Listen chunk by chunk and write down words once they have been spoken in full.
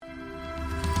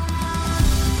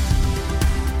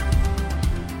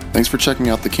Thanks for checking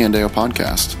out the Candeo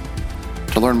podcast.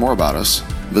 To learn more about us,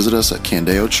 visit us at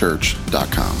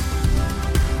candeochurch.com.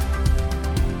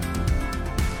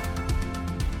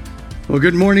 Well,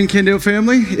 good morning, Candeo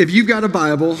family. If you've got a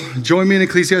Bible, join me in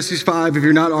Ecclesiastes 5 if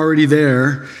you're not already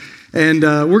there. And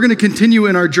we're going to continue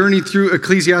in our journey through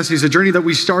Ecclesiastes, a journey that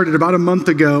we started about a month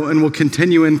ago and will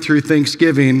continue in through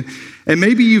Thanksgiving. And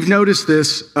maybe you've noticed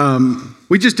this.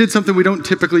 We just did something we don't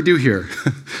typically do here.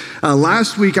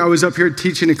 Last week, I was up here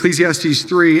teaching Ecclesiastes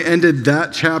 3, ended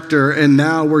that chapter, and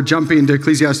now we're jumping to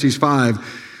Ecclesiastes 5,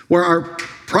 where our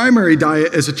primary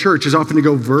diet as a church is often to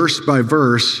go verse by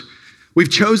verse.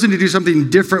 We've chosen to do something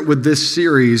different with this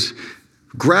series,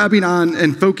 grabbing on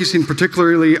and focusing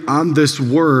particularly on this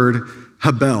word,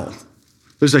 Habel.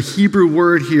 There's a Hebrew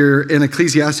word here in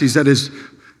Ecclesiastes that is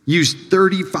used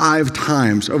 35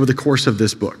 times over the course of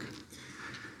this book.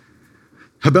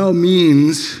 Habel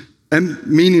means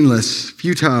meaningless,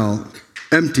 futile,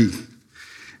 empty.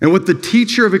 And what the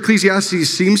teacher of Ecclesiastes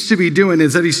seems to be doing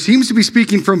is that he seems to be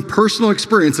speaking from personal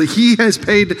experience. Like he has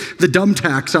paid the dumb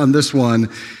tax on this one.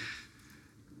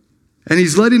 And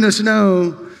he's letting us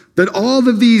know that all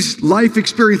of these life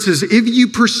experiences, if you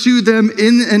pursue them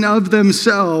in and of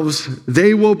themselves,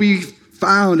 they will be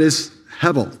found as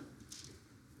Hebel.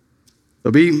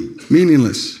 They'll be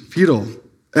meaningless, futile,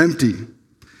 empty.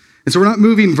 And so we're not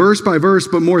moving verse by verse,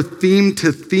 but more theme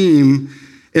to theme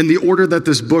in the order that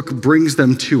this book brings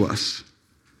them to us.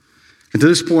 And to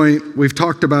this point, we've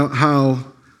talked about how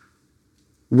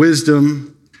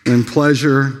wisdom and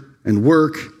pleasure and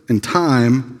work and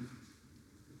time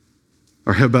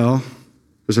or Hebel.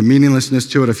 There's a meaninglessness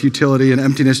to it, a futility, an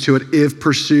emptiness to it, if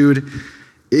pursued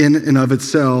in and of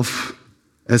itself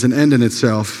as an end in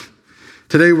itself.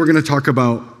 Today, we're going to talk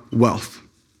about wealth.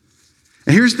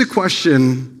 And here's the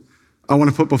question I want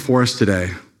to put before us today.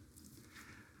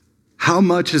 How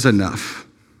much is enough?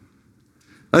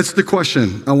 That's the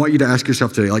question I want you to ask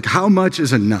yourself today. Like, how much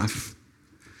is enough?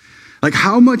 Like,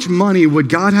 how much money would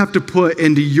God have to put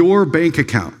into your bank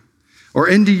account or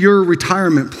into your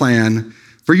retirement plan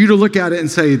for you to look at it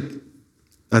and say,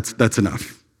 that's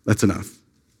enough. That's enough.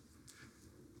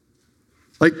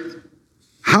 Like,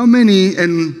 how many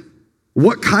and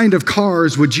what kind of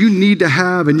cars would you need to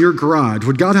have in your garage?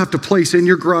 Would God have to place in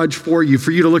your garage for you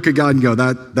to look at God and go,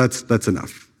 that's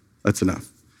enough. That's enough.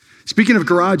 Speaking of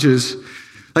garages,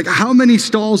 like how many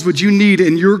stalls would you need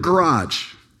in your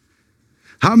garage?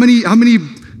 How many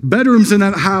bedrooms in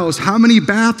that house? How many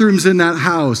bathrooms in that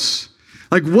house?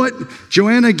 Like what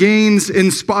Joanna Gaines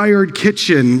inspired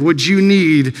kitchen would you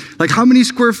need? Like how many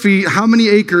square feet, how many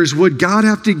acres would God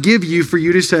have to give you for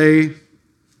you to say,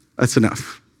 that's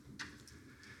enough?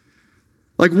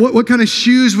 Like what kind of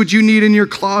shoes would you need in your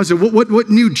closet? What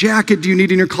new jacket do you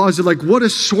need in your closet? Like what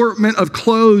assortment of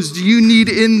clothes do you need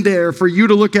in there for you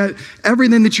to look at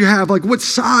everything that you have? Like what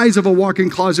size of a walk-in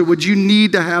closet would you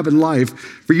need to have in life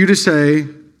for you to say,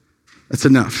 that's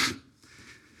enough?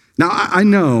 Now I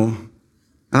know,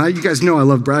 you guys know I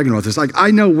love bragging about this. Like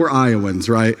I know we're Iowans,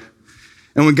 right?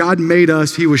 And when God made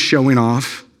us, he was showing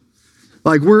off.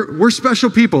 Like we're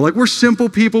special people. Like we're simple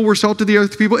people. We're salt of the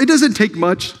earth people. It doesn't take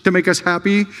much to make us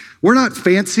happy. We're not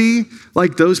fancy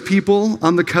like those people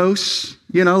on the coast.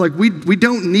 You know, like we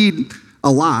don't need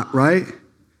a lot, right?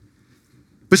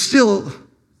 But still,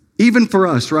 even for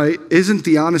us, right, isn't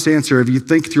the honest answer if you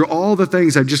think through all the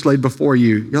things I've just laid before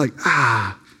you, you're like,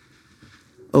 a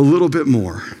little bit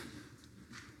more.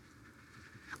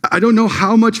 I don't know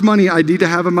how much money I need to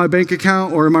have in my bank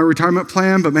account or in my retirement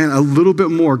plan, but man, a little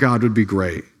bit more, God, would be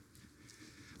great.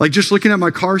 Like just looking at my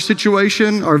car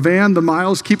situation, our van, the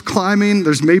miles keep climbing.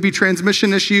 There's maybe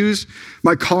transmission issues.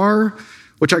 My car,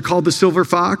 which I call the Silver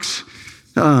Fox,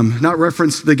 not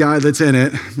reference to the guy that's in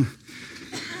it.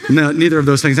 No, neither of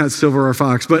those things, not silver or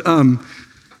fox, but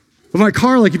my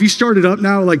car, like if you start it up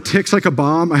now, like ticks like a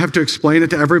bomb. I have to explain it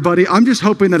to everybody. I'm just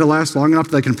hoping that it lasts long enough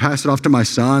that I can pass it off to my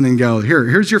son and go,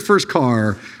 here's your first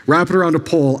car, wrap it around a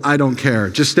pole. I don't care.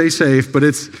 Just stay safe. But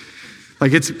it's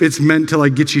meant to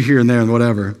like get you here and there and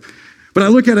whatever. But I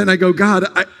look at it and I go, God,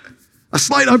 a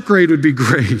slight upgrade would be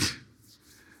great.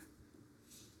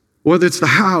 Whether it's the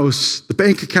house, the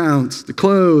bank accounts, the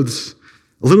clothes,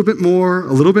 a little bit more,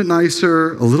 a little bit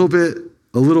nicer, a little bit.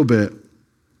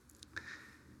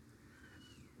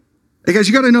 Hey guys,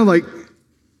 you got to know, like,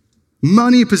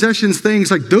 money, possessions, things,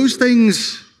 like those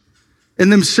things in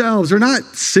themselves are not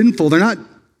sinful. They're not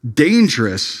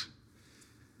dangerous.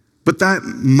 But that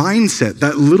mindset,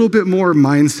 that little bit more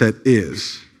mindset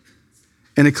is.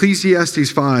 And Ecclesiastes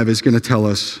 5 is going to tell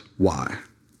us why.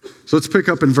 So let's pick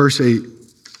up in verse 8.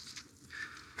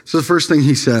 So the first thing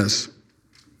he says,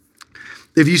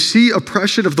 If you see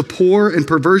oppression of the poor and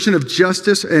perversion of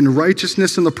justice and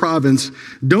righteousness in the province,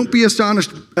 don't be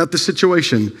astonished at the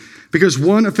situation, because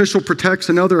one official protects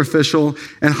another official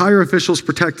and higher officials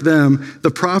protect them.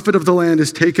 The profit of the land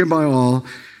is taken by all.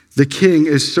 The king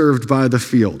is served by the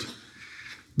field.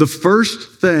 The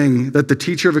first thing that the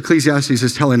teacher of Ecclesiastes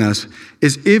is telling us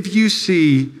is if you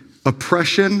see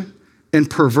oppression and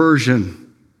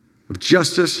perversion of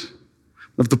justice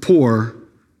of the poor,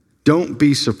 don't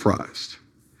be surprised.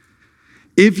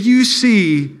 If you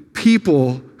see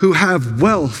people who have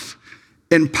wealth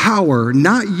and power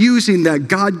not using that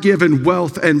God-given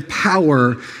wealth and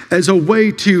power as a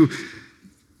way to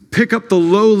pick up the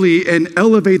lowly and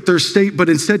elevate their state, but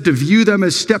instead to view them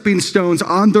as stepping stones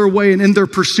on their way and in their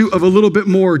pursuit of a little bit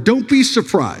more, don't be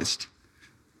surprised.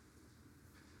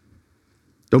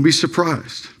 Don't be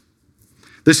surprised.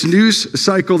 This news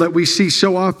cycle that we see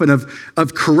so often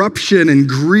of corruption and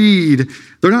greed,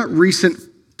 they're not recent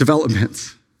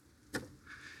developments.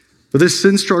 But this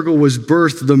sin struggle was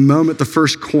birthed the moment the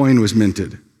first coin was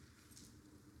minted.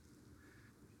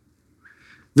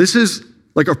 This is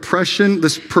like oppression,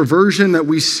 this perversion that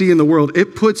we see in the world.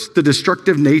 It puts the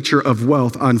destructive nature of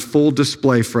wealth on full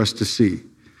display for us to see.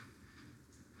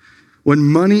 When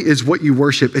money is what you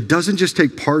worship, it doesn't just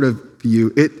take part of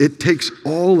you, it takes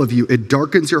all of you. It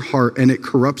darkens your heart and it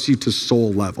corrupts you to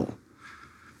soul level.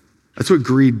 That's what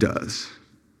greed does.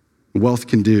 Wealth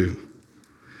can do.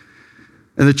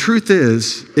 And the truth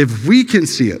is, if we can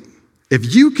see it,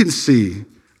 if you can see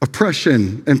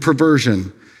oppression and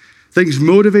perversion, things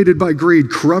motivated by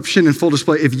greed, corruption in full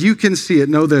display, if you can see it,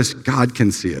 know this, God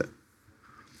can see it.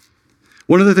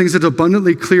 One of the things that's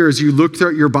abundantly clear as you look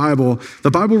throughout your Bible,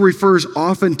 the Bible refers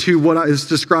often to what is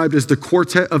described as the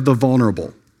quartet of the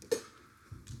vulnerable.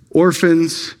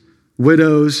 Orphans,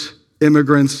 widows,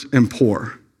 immigrants, and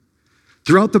poor.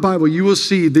 Throughout the Bible, you will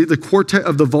see the quartet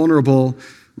of the vulnerable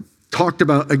talked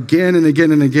about again and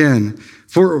again and again.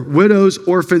 For widows,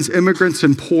 orphans, immigrants,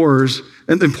 and poor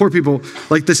people,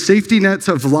 like the safety nets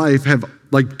of life have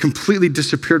like completely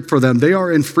disappeared for them. They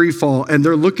are in free fall and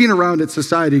they're looking around at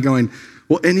society going,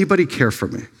 will anybody care for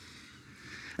me?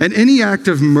 And any act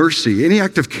of mercy, any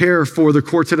act of care for the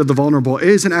quartet of the vulnerable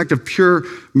is an act of pure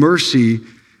mercy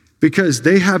because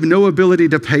they have no ability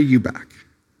to pay you back.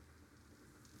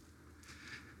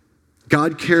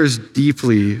 God cares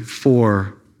deeply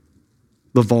for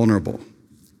the vulnerable.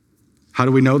 How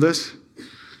do we know this?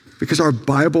 Because our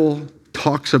Bible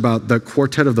talks about the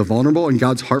quartet of the vulnerable and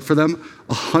God's heart for them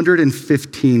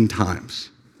 115 times.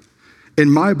 In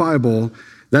my Bible,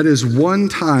 that is one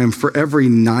time for every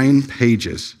 9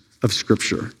 pages of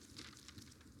Scripture.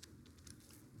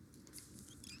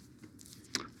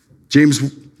 James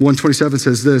 1:27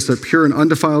 says this, that pure and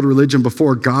undefiled religion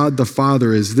before God the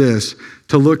Father is this,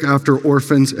 to look after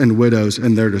orphans and widows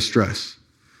in their distress.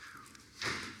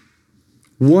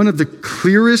 One of the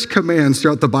clearest commands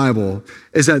throughout the Bible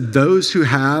is that those who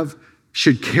have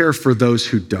should care for those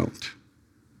who don't.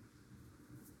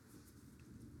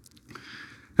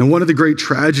 And one of the great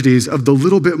tragedies of the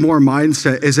little bit more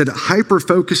mindset is that it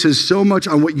hyper-focuses so much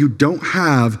on what you don't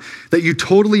have that you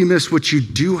totally miss what you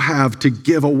do have to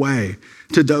give away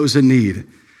to those in need.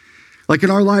 Like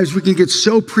in our lives, we can get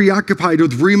so preoccupied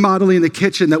with remodeling the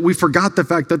kitchen that we forgot the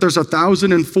fact that there's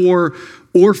 1,004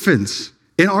 orphans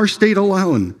in our state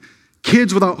alone,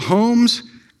 kids without homes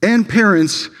and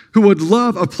parents who would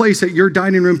love a place at your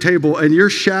dining room table, and your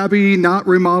shabby, not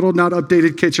remodeled, not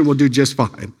updated kitchen will do just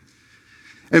fine.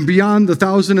 And beyond the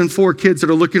 1,004 kids that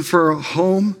are looking for a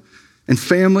home and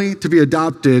family to be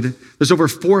adopted, there's over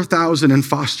 4,000 in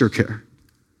foster care.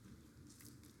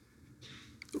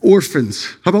 Orphans.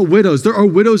 How about widows? There are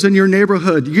widows in your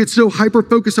neighborhood. You get so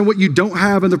hyper-focused on what you don't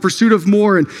have and the pursuit of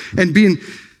more and being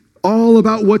all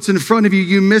about what's in front of you,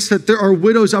 you miss that there are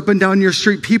widows up and down your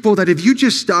street, people that if you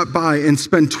just stop by and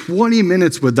spend 20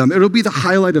 minutes with them, it'll be the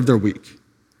highlight of their week.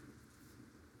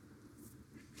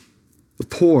 The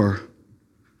poor,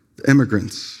 the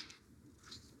immigrants,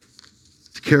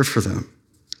 to care for them.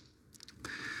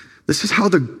 This is how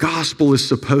the gospel is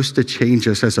supposed to change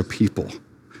us as a people.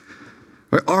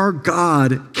 Our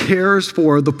God cares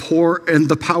for the poor and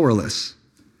the powerless.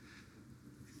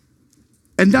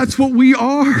 And that's what we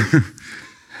are.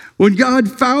 When God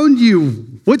found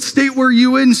you, what state were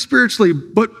you in spiritually?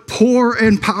 But poor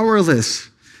and powerless.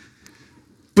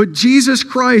 But Jesus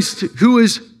Christ, who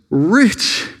is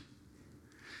rich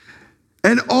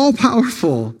and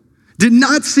all-powerful, did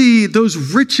not see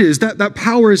those riches, that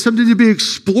power as something to be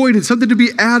exploited, something to be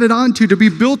added onto, to be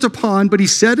built upon, but he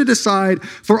set it aside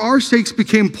for our sakes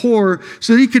became poor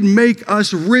so that he could make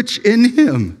us rich in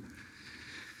him.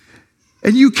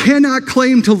 And you cannot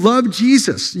claim to love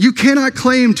Jesus. You cannot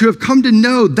claim to have come to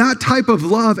know that type of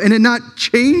love and it not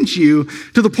change you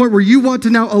to the point where you want to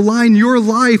now align your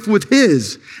life with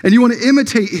his. And you want to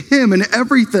imitate him in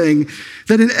everything,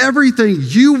 that in everything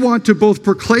you want to both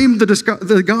proclaim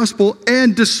the gospel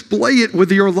and display it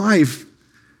with your life.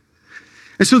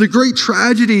 And so the great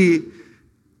tragedy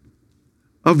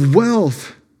of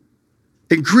wealth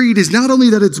and greed is not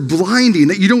only that it's blinding,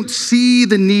 that you don't see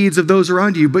the needs of those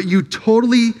around you, but you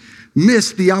totally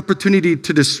miss the opportunity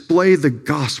to display the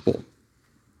gospel,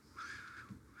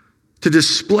 to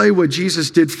display what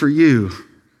Jesus did for you,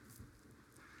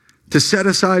 to set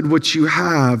aside what you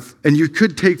have and you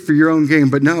could take for your own gain,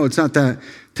 but no, it's not that,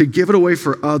 to give it away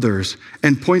for others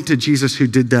and point to Jesus who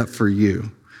did that for you.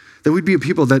 That we'd be a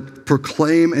people that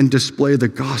proclaim and display the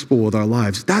gospel with our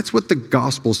lives. That's what the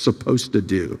gospel's supposed to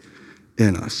do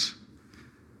in us.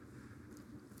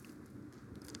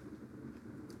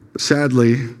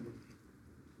 Sadly,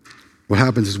 what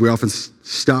happens is we often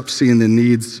stop seeing the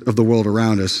needs of the world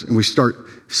around us and we start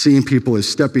seeing people as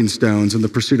stepping stones in the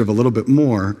pursuit of a little bit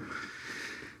more.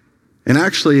 And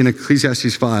actually in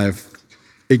Ecclesiastes 5,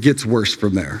 it gets worse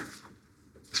from there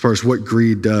as far as what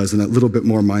greed does and that little bit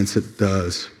more mindset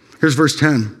does. Here's verse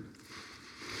 10.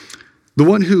 The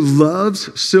one who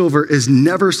loves silver is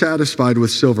never satisfied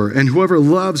with silver, and whoever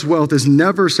loves wealth is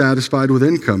never satisfied with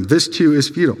income. This too is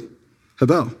futile.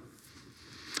 Habel.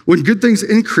 When good things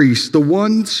increase, the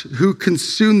ones who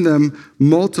consume them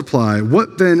multiply.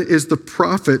 What then is the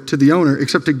profit to the owner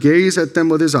except to gaze at them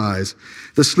with his eyes?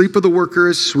 The sleep of the worker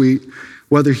is sweet,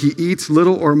 whether he eats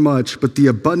little or much, but the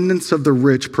abundance of the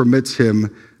rich permits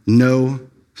him no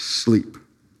sleep.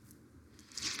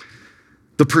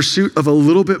 The pursuit of a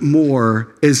little bit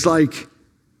more is like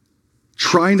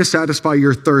trying to satisfy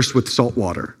your thirst with salt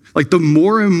water. Like the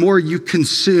more and more you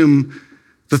consume,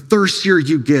 the thirstier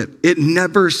you get. It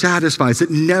never satisfies.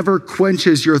 It never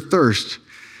quenches your thirst.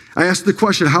 I asked the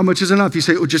question, how much is enough? You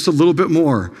say, oh, just a little bit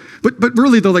more. But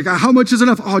really though, like how much is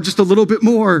enough? Oh, just a little bit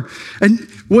more. And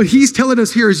what he's telling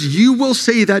us here is you will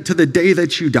say that to the day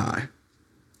that you die.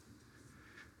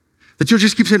 That you'll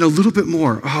just keep saying a little bit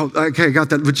more. Oh, okay, I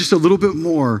got that, but just a little bit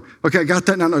more. Okay, I got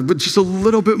that now, but just a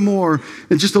little bit more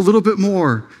and just a little bit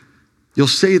more. You'll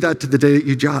say that to the day that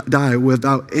you die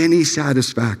without any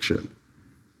satisfaction.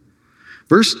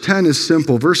 Verse 10 is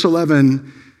simple. Verse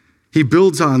 11, he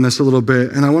builds on this a little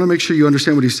bit, and I want to make sure you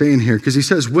understand what he's saying here, because he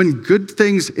says, when good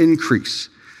things increase,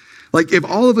 like if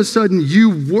all of a sudden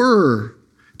you were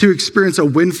to experience a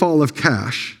windfall of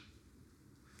cash,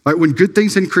 right, when good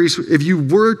things increase, if you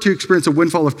were to experience a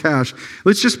windfall of cash,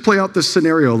 let's just play out this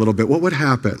scenario a little bit. What would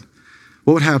happen?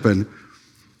 What would happen?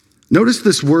 Notice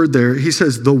this word there. He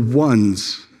says, the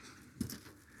ones.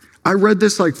 I read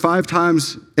this like 5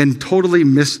 times and totally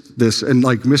missed this and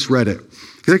like misread it.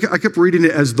 Because I kept reading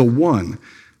it as the one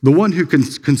who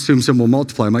consumes them will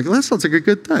multiply. I'm like, well, that sounds like a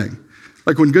good thing.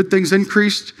 Like when good things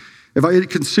increased, if I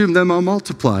consume them, I'll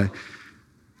multiply.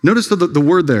 Notice the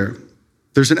word there.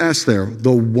 There's an S there,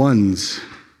 the ones.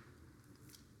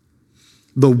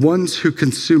 The ones who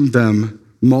consume them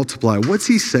multiply. What's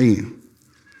he saying?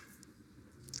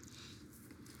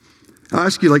 I'll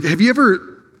ask you, like, have you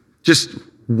ever just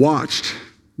watched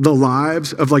the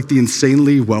lives of like the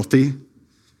insanely wealthy?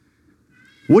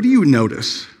 What do you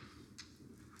notice?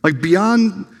 Like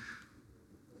beyond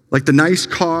like the nice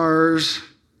cars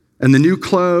and the new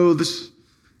clothes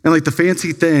and like the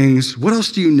fancy things, what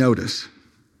else do you notice?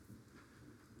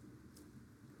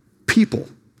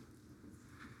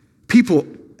 People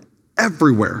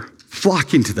everywhere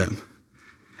flocking to them.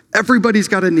 Everybody's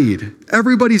got a need.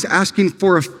 Everybody's asking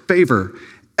for a favor.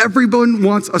 Everyone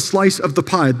wants a slice of the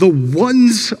pie. The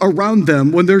ones around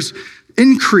them, when there's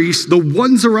increase, the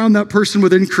ones around that person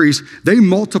with increase, they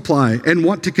multiply and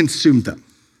want to consume them.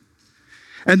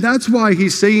 And that's why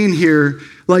he's saying here,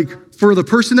 like for the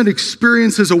person that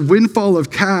experiences a windfall of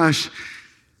cash,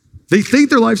 they think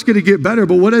their life's going to get better,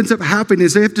 but what ends up happening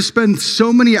is they have to spend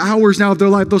so many hours now of their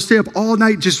life. They'll stay up all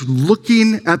night just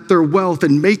looking at their wealth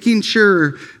and making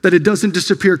sure that it doesn't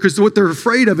disappear, because what they're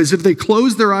afraid of is if they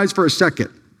close their eyes for a second,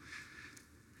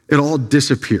 it'll all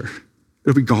disappear.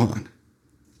 It'll be gone.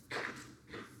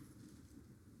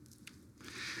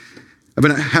 I've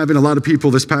been having a lot of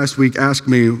people this past week ask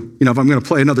me, if I'm going to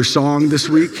play another song this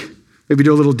week, maybe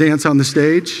do a little dance on the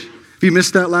stage. If you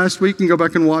missed that last week, you can go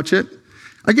back and watch it.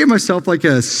 I gave myself like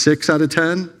a 6 out of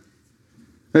 10,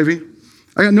 maybe.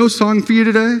 I got no song for you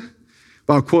today,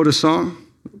 but I'll quote a song,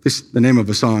 at least the name of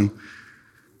a song.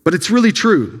 But it's really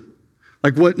true.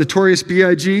 Like what Notorious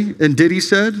B.I.G. and Diddy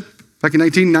said back in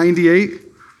 1998,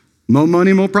 more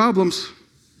money, more problems.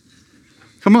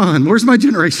 Come on, where's my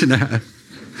generation at?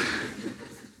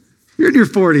 You're in your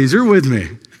 40s, you're with me.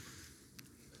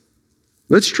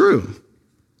 That's true.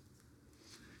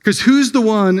 Because who's the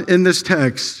one in this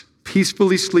text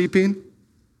peacefully sleeping?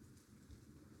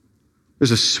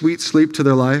 There's a sweet sleep to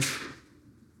their life.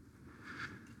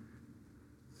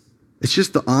 It's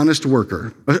just the honest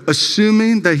worker.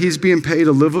 Assuming that he's being paid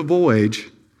a livable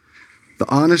wage, the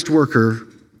honest worker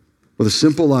with a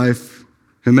simple life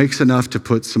who makes enough to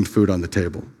put some food on the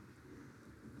table.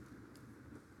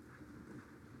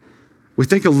 We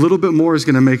think a little bit more is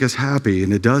going to make us happy,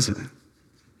 and it doesn't.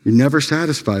 You're never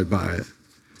satisfied by it.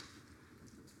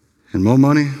 And more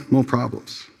money, more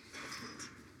problems.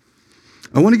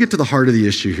 I want to get to the heart of the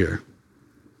issue here.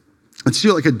 Let's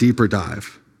do like a deeper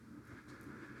dive.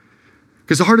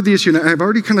 Because the heart of the issue, and I've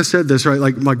already kind of said this, right?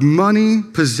 Like money,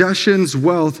 possessions,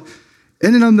 wealth,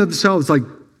 in and of themselves, like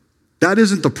that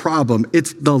isn't the problem.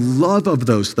 It's the love of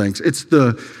those things. It's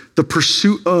the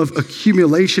pursuit of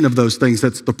accumulation of those things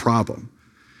that's the problem.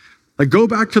 Like go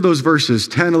back to those verses,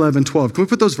 10, 11, 12. Can we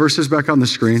put those verses back on the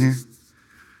screen here?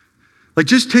 Like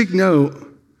just take note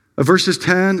of verses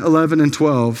 10, 11, and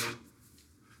 12.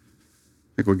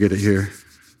 I think we'll get it here.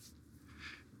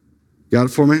 Got it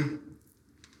for me?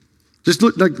 Just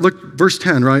look verse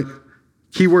 10, right?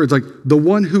 Key words like the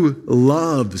one who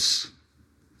loves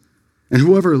and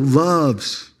whoever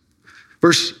loves.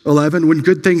 Verse 11, when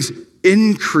good things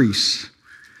increase.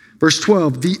 Verse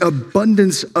 12, the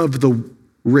abundance of the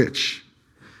rich.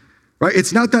 Right?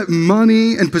 It's not that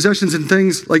money and possessions and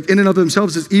things like in and of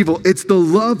themselves is evil. It's the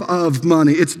love of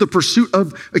money. It's the pursuit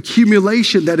of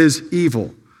accumulation that is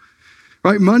evil.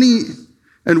 Right? Money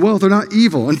and wealth are not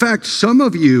evil. In fact, some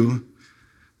of you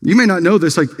may not know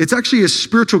this, like it's actually a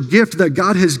spiritual gift that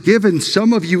God has given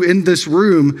some of you in this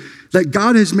room, that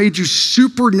God has made you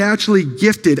supernaturally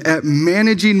gifted at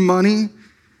managing money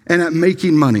and at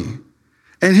making money.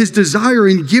 And his desire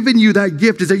in giving you that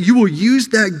gift is that you will use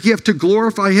that gift to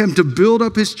glorify him, to build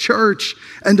up his church,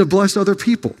 and to bless other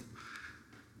people.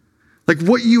 Like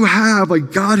what you have,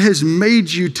 like God has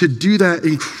made you to do that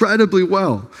incredibly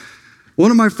well.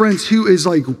 One of my friends who is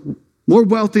like more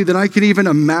wealthy than I can even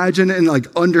imagine and like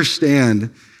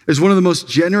understand is one of the most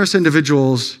generous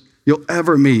individuals you'll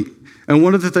ever meet. And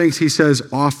one of the things he says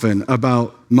often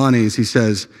about money is he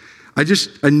says,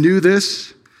 I knew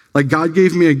this, like God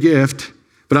gave me a gift,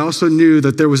 but I also knew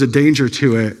that there was a danger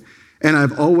to it. And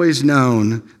I've always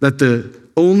known that the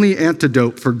only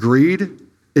antidote for greed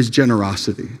is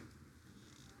generosity.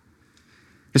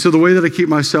 And so the way that I keep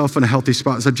myself in a healthy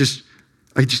spot is I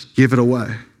just give it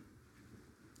away.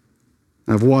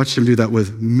 I've watched him do that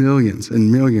with millions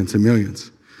and millions and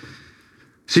millions.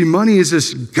 See, money is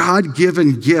this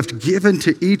God-given gift given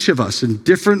to each of us in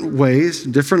different ways,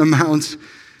 different amounts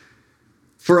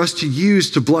for us to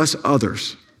use to bless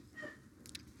others.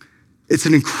 It's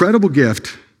an incredible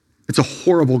gift. It's a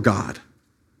horrible God.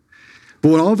 But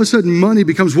when all of a sudden money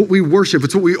becomes what we worship,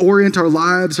 it's what we orient our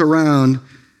lives around,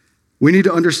 we need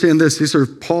to understand this. These are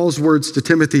Paul's words to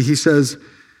Timothy. He says,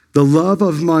 the love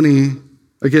of money,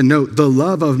 again, note, the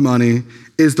love of money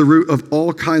is the root of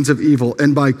all kinds of evil.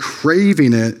 And by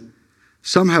craving it,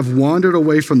 some have wandered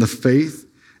away from the faith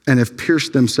and have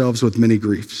pierced themselves with many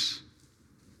griefs.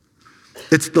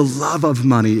 It's the love of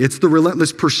money. It's the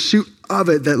relentless pursuit of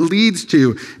it that leads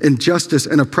to injustice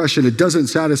and oppression. It doesn't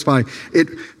satisfy. It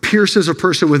pierces a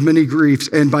person with many griefs.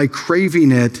 And by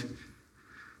craving it,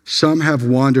 some have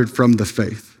wandered from the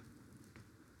faith.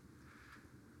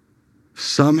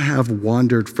 Some have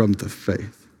wandered from the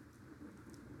faith.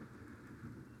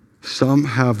 Some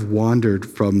have wandered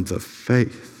from the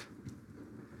faith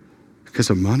because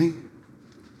of money.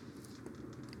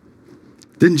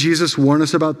 Didn't Jesus warn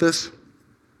us about this?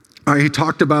 He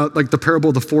talked about like the parable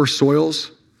of the four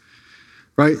soils,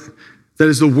 right? That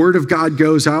as the word of God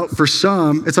goes out, for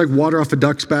some, it's like water off a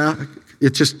duck's back. It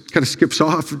just kind of skips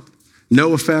off.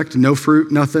 No effect, no fruit,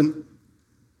 nothing.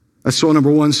 That's soil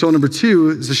number one. Soil number two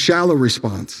is a shallow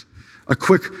response. A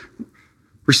quick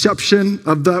reception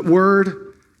of that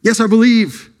word. Yes, I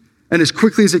believe. And as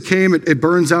quickly as it came, it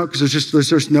burns out because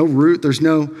there's no root. There's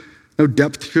no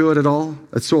depth to it at all.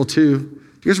 That's soil two. Do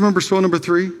you guys remember soil number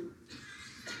three?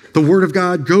 The word of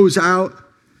God goes out.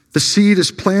 The seed is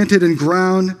planted in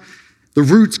ground. The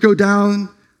roots go down.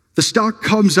 The stalk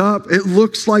comes up. It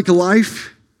looks like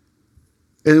life.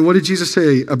 And what did Jesus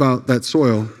say about that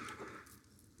soil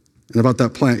and about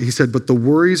that plant? He said, but the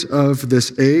worries of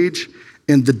this age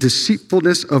and the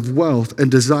deceitfulness of wealth and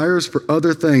desires for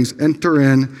other things enter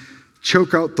in,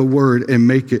 choke out the word, and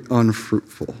make it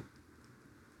unfruitful.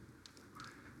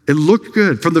 It looked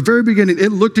good. From the very beginning,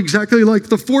 it looked exactly like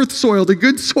the fourth soil, the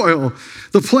good soil.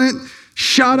 The plant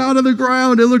shot out of the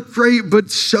ground. It looked great, but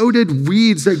so did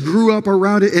weeds that grew up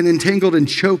around it and entangled and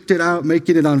choked it out,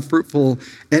 making it unfruitful.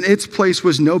 And its place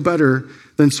was no better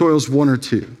than soils 1 or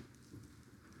 2.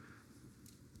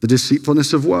 The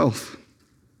deceitfulness of wealth.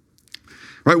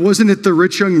 Right? Wasn't it the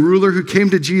rich young ruler who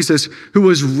came to Jesus, who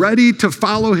was ready to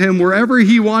follow him wherever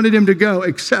he wanted him to go,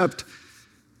 except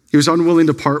he was unwilling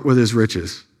to part with his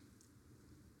riches?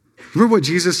 Remember what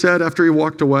Jesus said after he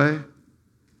walked away?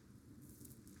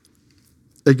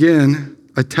 Again,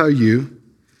 I tell you,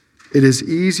 it is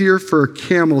easier for a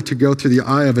camel to go through the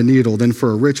eye of a needle than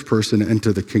for a rich person to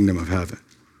enter the kingdom of heaven.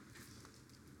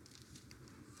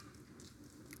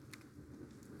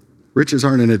 Riches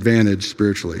aren't an advantage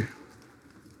spiritually.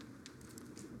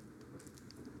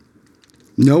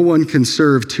 No one can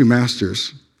serve two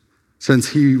masters, since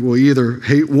he will either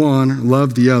hate one,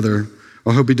 love the other,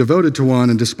 or he'll be devoted to one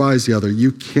and despise the other.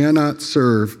 You cannot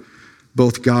serve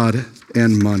both God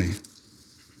and money.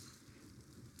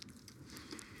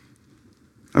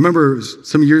 I remember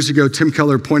some years ago, Tim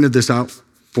Keller pointed this out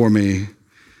for me.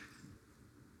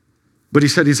 But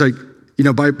he's like,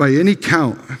 by any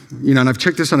count, and I've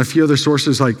checked this on a few other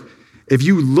sources, like if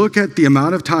you look at the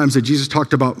amount of times that Jesus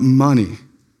talked about money,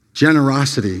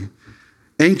 generosity,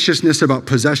 anxiousness about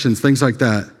possessions, things like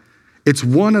that, it's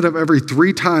 1 out of every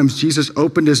 3 times Jesus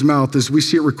opened his mouth, as we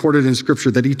see it recorded in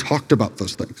Scripture, that he talked about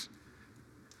those things.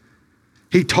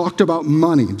 He talked about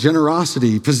money,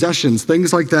 generosity, possessions,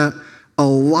 things like that a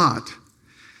lot.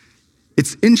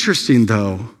 It's interesting,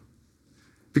 though,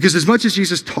 because as much as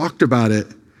Jesus talked about it,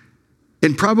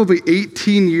 in probably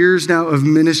 18 years now of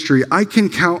ministry, I can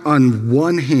count on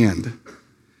one hand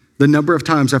the number of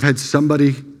times I've had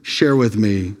somebody share with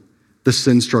me the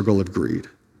sin struggle of greed.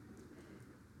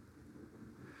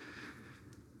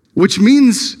 Which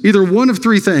means either one of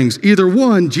 3 things. Either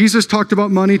 1, Jesus talked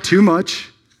about money too much.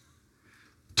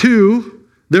 2,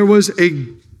 there was a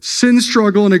sin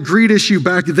struggle and a greed issue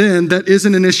back then that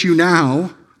isn't an issue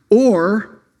now.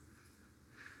 Or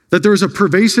that there's a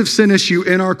pervasive sin issue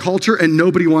in our culture and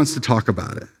nobody wants to talk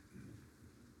about it.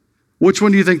 Which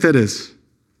one do you think that is?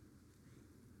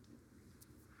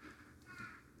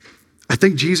 I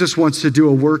think Jesus wants to do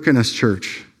a work in us,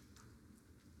 church.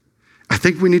 I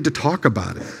think we need to talk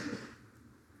about it.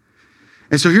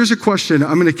 And so here's a question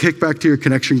I'm going to kick back to your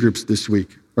connection groups this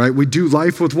week, right? We do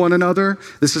life with one another.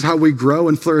 This is how we grow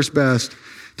and flourish best.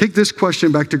 Take this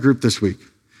question back to group this week.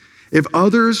 If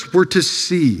others were to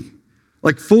see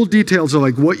like full details of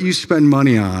like what you spend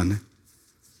money on,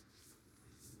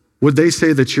 would they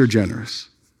say that you're generous?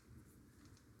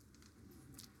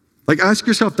 Like ask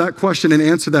yourself that question and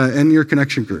answer that in your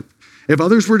connection group. If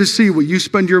others were to see what you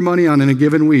spend your money on in a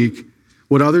given week,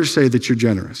 would others say that you're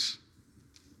generous?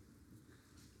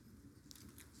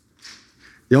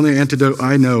 The only antidote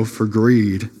I know for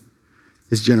greed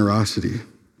is generosity.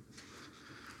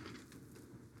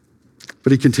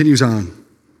 But he continues on.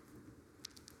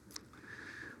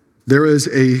 There is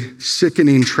a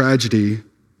sickening tragedy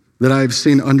that I have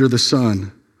seen under the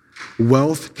sun.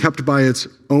 Wealth kept by its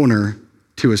owner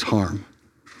to his harm.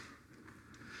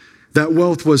 That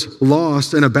wealth was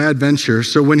lost in a bad venture,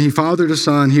 so when he fathered a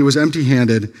son, he was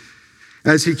empty-handed.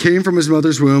 As he came from his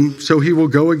mother's womb, so he will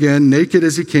go again. Naked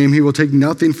as he came, he will take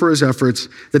nothing for his efforts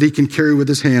that he can carry with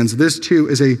his hands. This too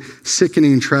is a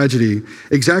sickening tragedy.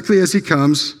 Exactly as he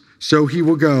comes, so he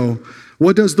will go.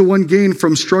 What does the one gain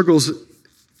from struggles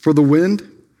for the wind?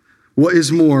 What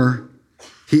is more,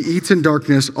 he eats in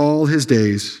darkness all his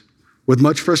days with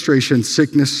much frustration,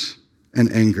 sickness,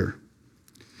 and anger.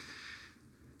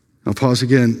 I'll pause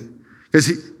again.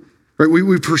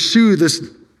 We pursue this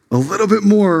a little bit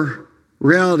more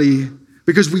reality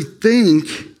because we think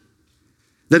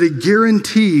that it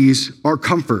guarantees our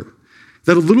comfort,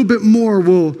 that a little bit more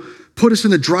will put us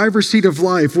in the driver's seat of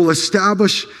life, will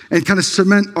establish and kind of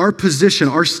cement our position,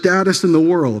 our status in the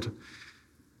world.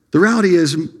 The reality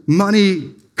is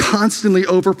money constantly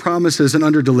overpromises and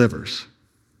underdelivers.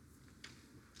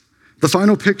 The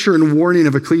final picture and warning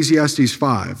of Ecclesiastes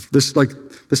 5.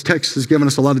 This text has given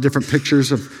us a lot of different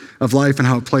pictures of life and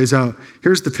how it plays out.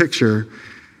 Here's the picture.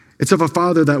 It's of a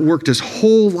father that worked his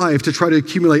whole life to try to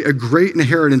accumulate a great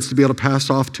inheritance to be able to pass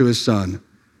off to his son.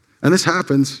 And this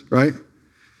happens, right?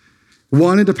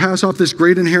 Wanted to pass off this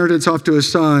great inheritance off to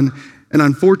his son, and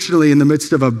unfortunately, in the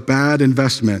midst of a bad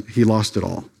investment, he lost it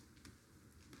all.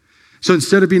 So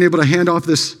instead of being able to hand off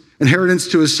this inheritance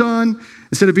to his son,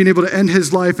 instead of being able to end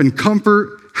his life in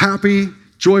comfort, happy,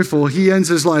 joyful, he ends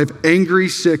his life angry,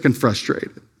 sick, and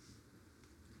frustrated.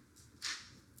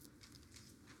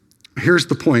 Here's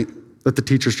the point that the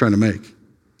teacher's trying to make.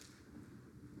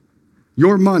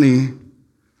 Your money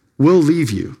will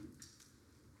leave you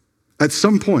at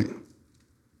some point.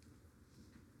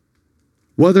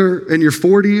 Whether in your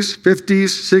 40s, 50s,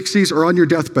 60s, or on your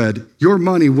deathbed, your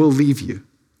money will leave you.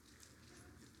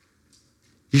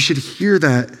 You should hear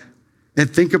that and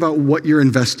think about what you're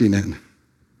investing in.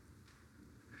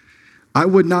 I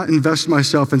would not invest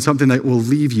myself in something that will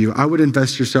leave you. I would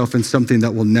invest yourself in something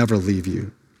that will never leave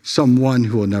you, someone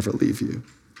who will never leave you.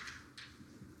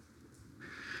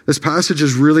 This passage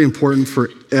is really important for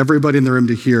everybody in the room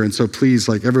to hear, and so please,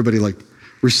 everybody,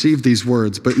 receive these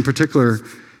words. But in particular,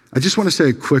 I just want to say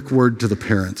a quick word to the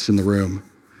parents in the room.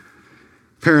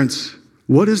 Parents,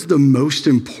 what is the most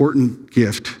important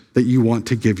gift that you want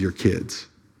to give your kids?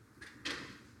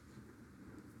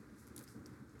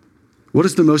 What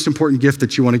is the most important gift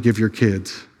that you want to give your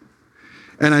kids?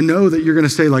 And I know that you're going to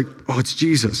say it's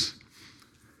Jesus.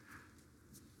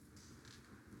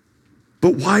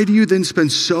 But why do you then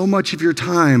spend so much of your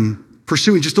time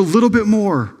pursuing just a little bit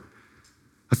more,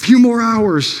 a few more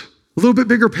hours, a little bit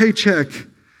bigger paycheck,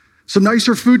 some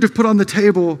nicer food to put on the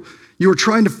table? You are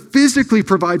trying to physically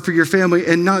provide for your family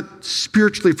and not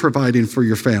spiritually providing for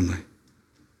your family.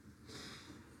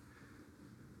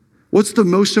 What's the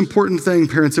most important thing,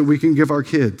 parents, that we can give our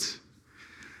kids?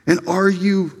 And are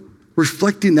you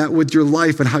reflecting that with your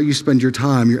life and how you spend your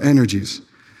time, your energies?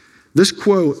 This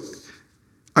quote,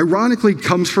 ironically,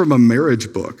 comes from a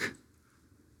marriage book.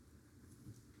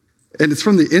 And it's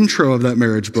from the intro of that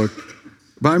marriage book.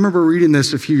 But I remember reading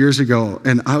this a few years ago,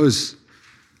 and I was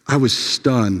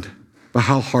stunned by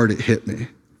how hard it hit me.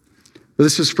 But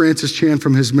this is Francis Chan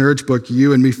from his marriage book,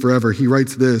 You and Me Forever. He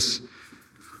writes this.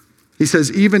 He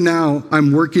says, even now,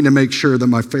 I'm working to make sure that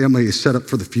my family is set up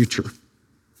for the future.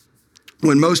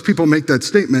 When most people make that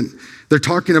statement, they're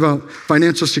talking about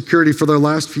financial security for their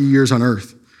last few years on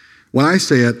earth. When I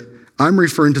say it, I'm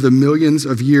referring to the millions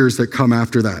of years that come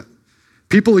after that.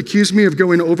 People accuse me of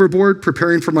going overboard,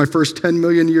 preparing for my first 10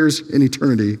 million years in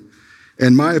eternity.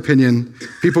 In my opinion,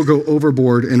 people go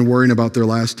overboard in worrying about their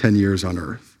last 10 years on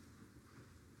earth.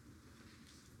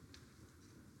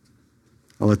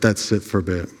 I'll let that sit for a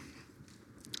bit.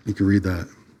 You can read that.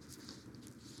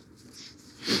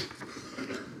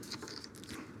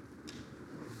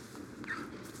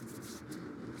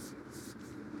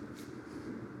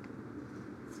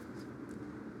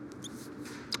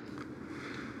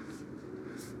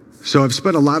 So I've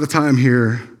spent a lot of time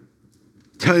here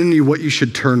telling you what you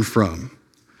should turn from.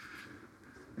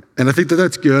 And I think that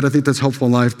that's good. I think that's helpful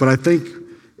in life. But I think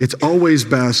it's always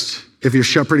best if you're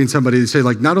shepherding somebody to say,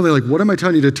 not only what am I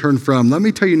telling you to turn from? Let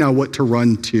me tell you now what to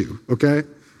run to, okay?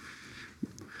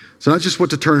 So not just what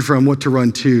to turn from, what to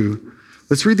run to.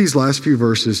 Let's read these last few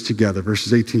verses together,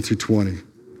 verses 18 through 20.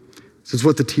 This is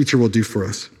what the teacher will do for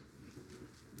us.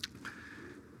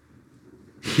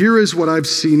 Here is what I've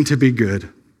seen to be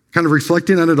good. Kind of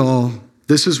reflecting on it all,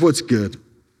 this is what's good.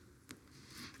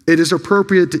 It is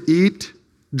appropriate to eat,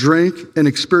 drink, and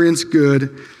experience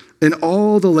good in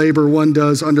all the labor one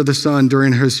does under the sun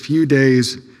during his few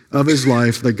days of his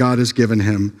life that God has given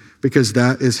him, because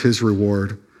that is his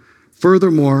reward.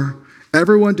 Furthermore,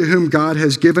 everyone to whom God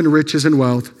has given riches and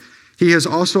wealth, he has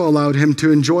also allowed him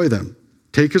to enjoy them,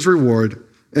 take his reward,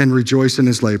 and rejoice in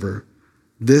his labor.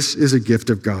 This is a gift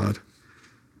of God.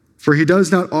 For he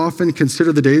does not often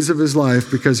consider the days of his life,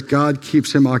 because God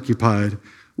keeps him occupied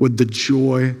with the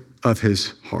joy of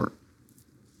his heart.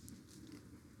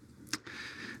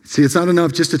 See, it's not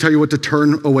enough just to tell you what to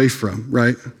turn away from,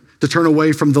 right? To turn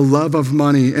away from the love of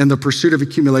money and the pursuit of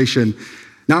accumulation.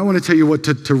 Now I want to tell you what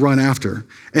to run after.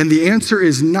 And the answer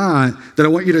is not that I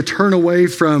want you to turn away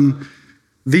from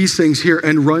these things here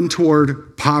and run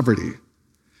toward poverty.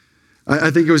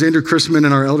 I think it was Andrew Chrisman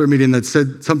in our elder meeting that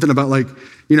said something about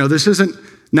this isn't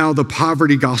now the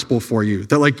poverty gospel for you.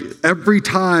 That every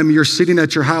time you're sitting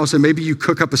at your house and maybe you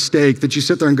cook up a steak, that you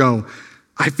sit there and go,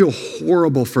 I feel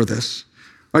horrible for this.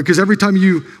 Right? Because every time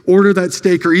you order that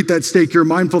steak or eat that steak, you're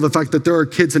mindful of the fact that there are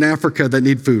kids in Africa that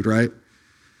need food, right?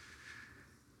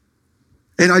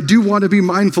 And I do want to be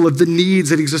mindful of the needs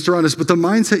that exist around us, but the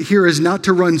mindset here is not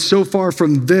to run so far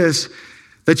from this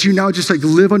that you now just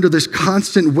live under this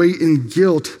constant weight and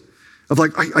guilt of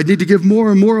I need to give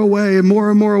more and more away and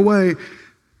more away.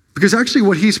 Because actually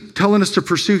what he's telling us to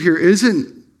pursue here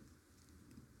isn't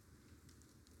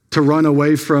to run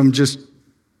away from just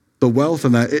the wealth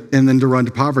and that, and then to run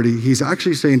to poverty. He's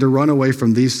actually saying to run away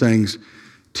from these things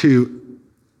to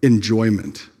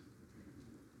enjoyment.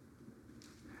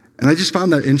 And I just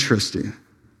found that interesting.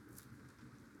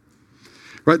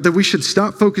 Right? That we should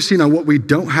stop focusing on what we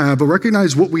don't have, but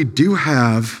recognize what we do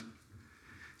have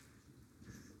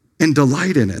and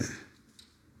delight in it.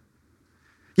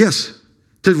 Yes,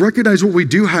 to recognize what we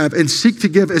do have and seek to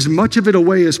give as much of it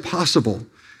away as possible.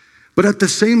 But at the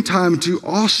same time, to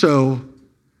also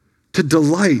to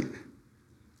delight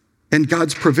in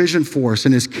God's provision for us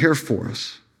and his care for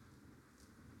us.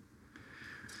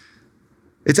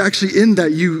 It's actually in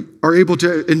that you are able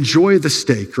to enjoy the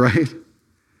steak, right?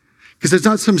 Because it's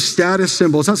not some status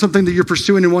symbol. It's not something that you're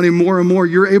pursuing and wanting more and more.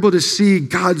 You're able to see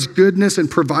God's goodness and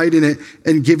providing it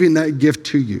and giving that gift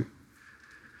to you.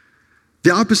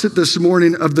 The opposite this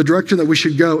morning of the direction that we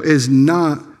should go is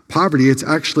not poverty. It's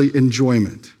actually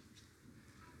enjoyment.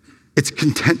 It's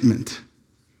contentment.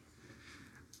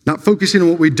 Not focusing on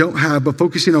what we don't have, but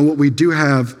focusing on what we do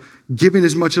have, giving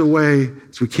as much away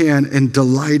as we can, and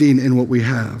delighting in what we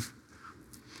have.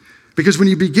 Because when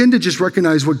you begin to just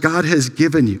recognize what God has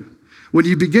given you, when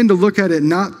you begin to look at it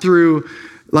not through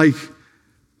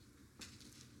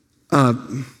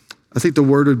I think the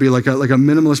word would be like a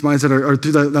minimalist mindset, or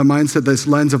through that mindset, this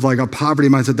lens of like a poverty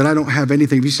mindset that I don't have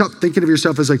anything. If you stop thinking of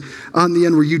yourself as like on the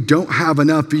end where you don't have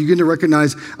enough, but you begin to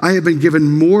recognize I have been given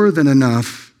more than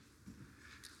enough,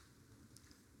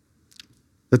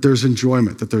 that there's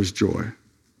enjoyment, that there's joy.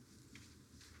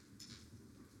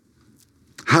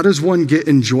 How does one get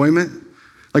enjoyment?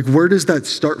 Like, where does that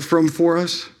start from for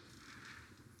us?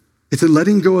 It's in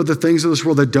letting go of the things of this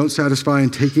world that don't satisfy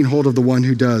and taking hold of the one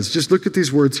who does. Just look at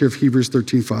these words here of Hebrews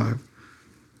 13:5.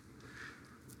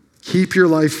 Keep your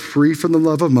life free from the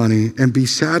love of money and be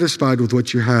satisfied with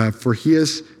what you have, for he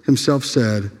has himself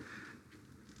said,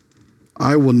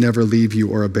 I will never leave you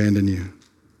or abandon you.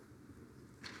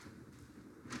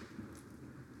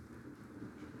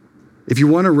 If you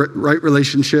want a right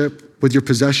relationship with your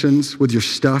possessions, with your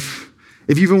stuff,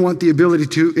 if you even want the ability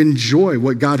to enjoy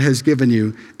what God has given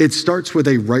you, it starts with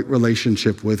a right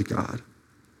relationship with God.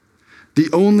 The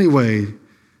only way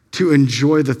to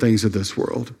enjoy the things of this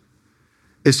world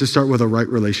is to start with a right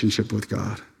relationship with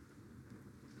God.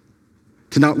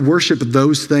 To not worship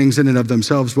those things in and of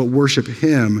themselves, but worship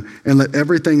him and let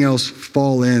everything else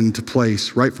fall into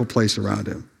place, rightful place around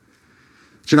him.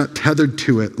 You're not tethered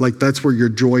to it, like that's where your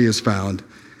joy is found,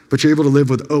 but you're able to live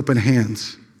with open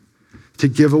hands, to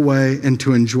give away and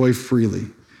to enjoy freely,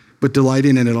 but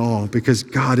delighting in it all because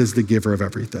God is the giver of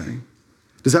everything.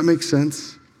 Does that make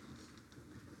sense?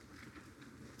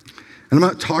 And I'm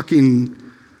not talking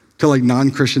to like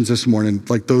non-Christians this morning,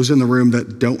 like those in the room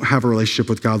that don't have a relationship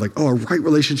with God, like, oh, a right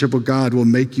relationship with God will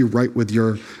make you right with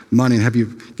your money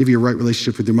and give you a right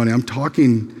relationship with your money. I'm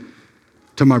talking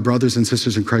to my brothers and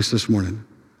sisters in Christ this morning.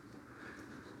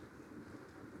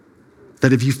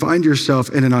 That if you find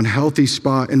yourself in an unhealthy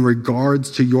spot in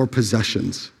regards to your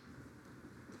possessions,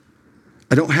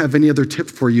 I don't have any other tip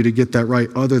for you to get that right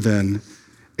other than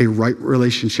a right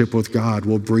relationship with God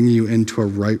will bring you into a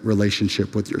right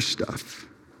relationship with your stuff.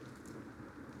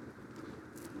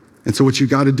 And so what you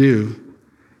got to do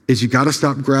is you got to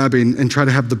stop grabbing and try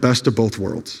to have the best of both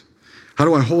worlds. How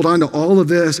do I hold on to all of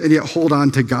this and yet hold on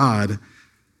to God?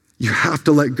 You have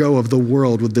to let go of the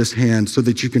world with this hand so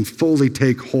that you can fully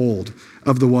take hold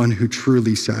of the one who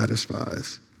truly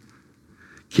satisfies.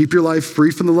 Keep your life free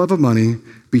from the love of money.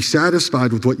 Be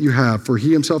satisfied with what you have, for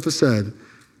he himself has said,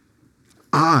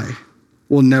 I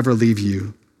will never leave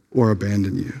you or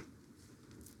abandon you.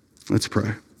 Let's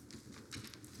pray.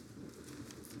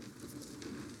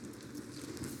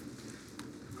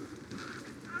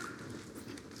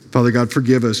 Father God,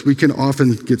 forgive us. We can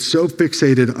often get so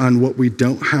fixated on what we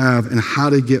don't have and how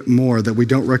to get more that we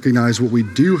don't recognize what we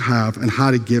do have and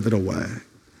how to give it away.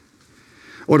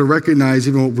 Or to recognize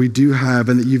even what we do have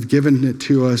and that you've given it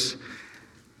to us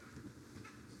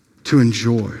to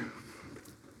enjoy.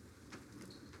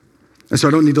 And so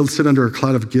I don't need to sit under a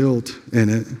cloud of guilt in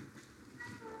it,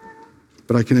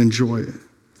 but I can enjoy it.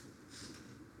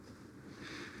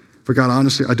 For God,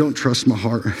 honestly, I don't trust my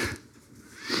heart.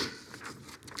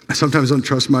 I sometimes don't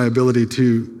trust my ability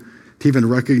to even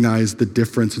recognize the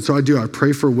difference. And so I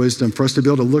pray for wisdom for us to be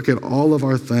able to look at all of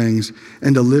our things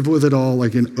and to live with it all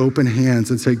like in open hands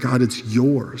and say, God, it's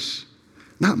yours,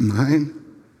 not mine.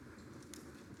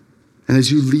 And as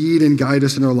you lead and guide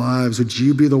us in our lives, would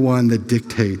you be the one that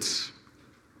dictates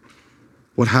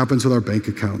what happens with our bank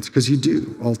accounts? Because you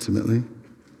do, ultimately.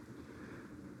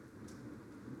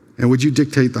 And would you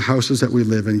dictate the houses that we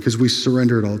live in because we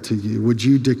surrender it all to you? Would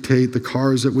you dictate the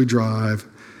cars that we drive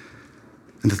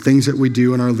and the things that we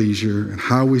do in our leisure and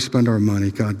how we spend our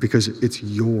money, God, because it's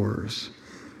yours,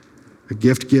 a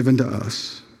gift given to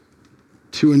us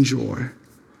to enjoy,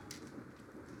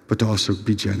 but to also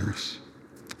be generous.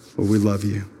 Well, we love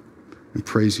you and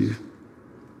praise you.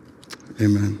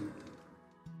 Amen.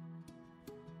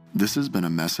 This has been a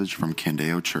message from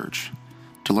Candeo Church.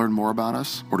 To learn more about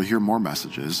us or to hear more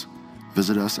messages,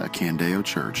 visit us at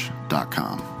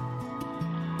candeochurch.com.